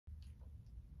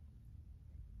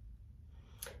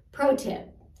Pro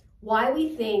tip, why we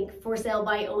think for sale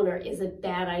by owner is a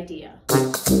bad idea.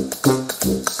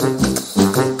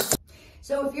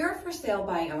 So if you're a for sale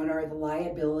by owner, the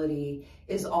liability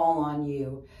is all on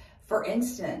you. For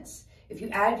instance, if you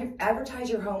advertise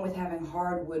your home with having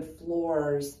hardwood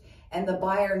floors and the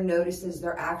buyer notices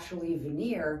they're actually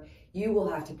veneer, you will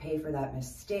have to pay for that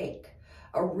mistake.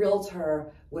 A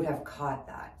realtor would have caught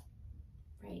that.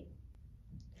 Right.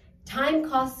 Time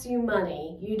costs you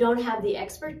money. You don't have the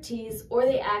expertise or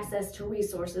the access to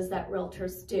resources that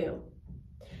realtors do.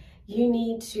 You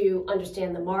need to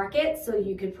understand the market so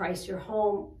you could price your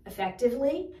home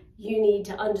effectively. You need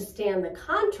to understand the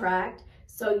contract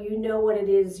so you know what it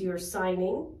is you're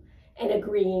signing and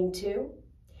agreeing to.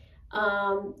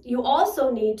 You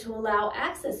also need to allow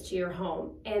access to your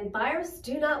home, and buyers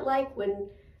do not like when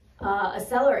a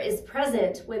seller is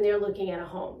present when they're looking at a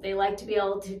home. They like to be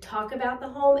able to talk about the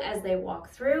home as they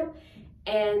walk through,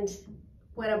 and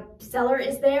when a seller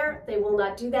is there, they will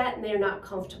not do that and they're not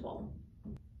comfortable.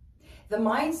 The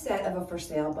mindset of a for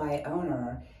sale by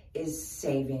owner is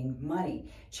saving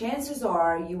money. Chances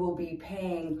are you will be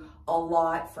paying a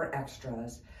lot for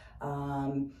extras.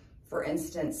 For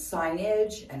instance,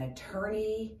 signage, an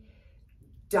attorney,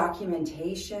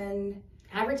 documentation,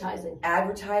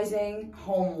 advertising,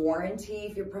 home warranty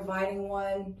if you're providing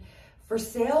one. For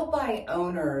sale by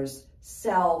owners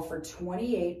sell for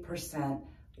 28%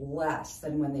 less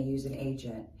than when they use an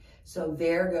agent. So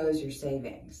there goes your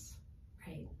savings.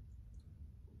 Right.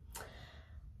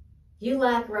 You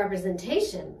lack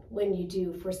representation when you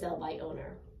do for sale by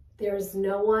owner. There's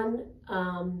no one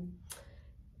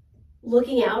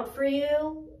looking out for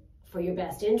you, for your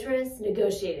best interests,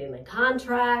 negotiating the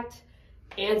contract,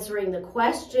 answering the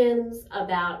questions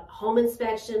about home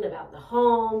inspection, about the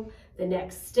home, the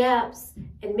next steps,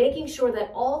 and making sure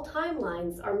that all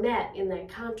timelines are met in that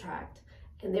contract.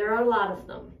 And there are a lot of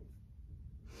them.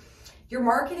 Your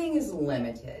marketing is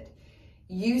limited.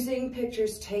 Using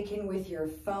pictures taken with your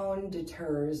phone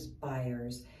deters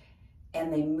buyers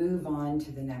and they move on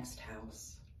to the next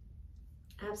house.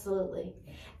 Absolutely.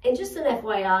 And just an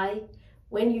FYI,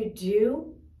 when you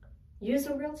do use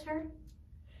a realtor,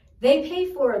 they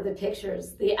pay for the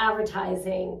pictures, the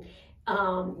advertising.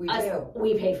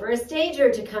 We pay for a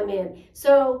stager to come in.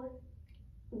 So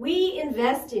we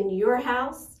invest in your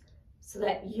house so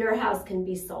that your house can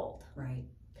be sold. Right.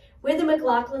 We're the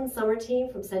McLoughlin Sommer team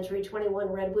from Century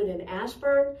 21 Redwood and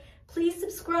Ashburn. Please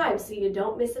subscribe so you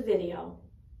don't miss a video.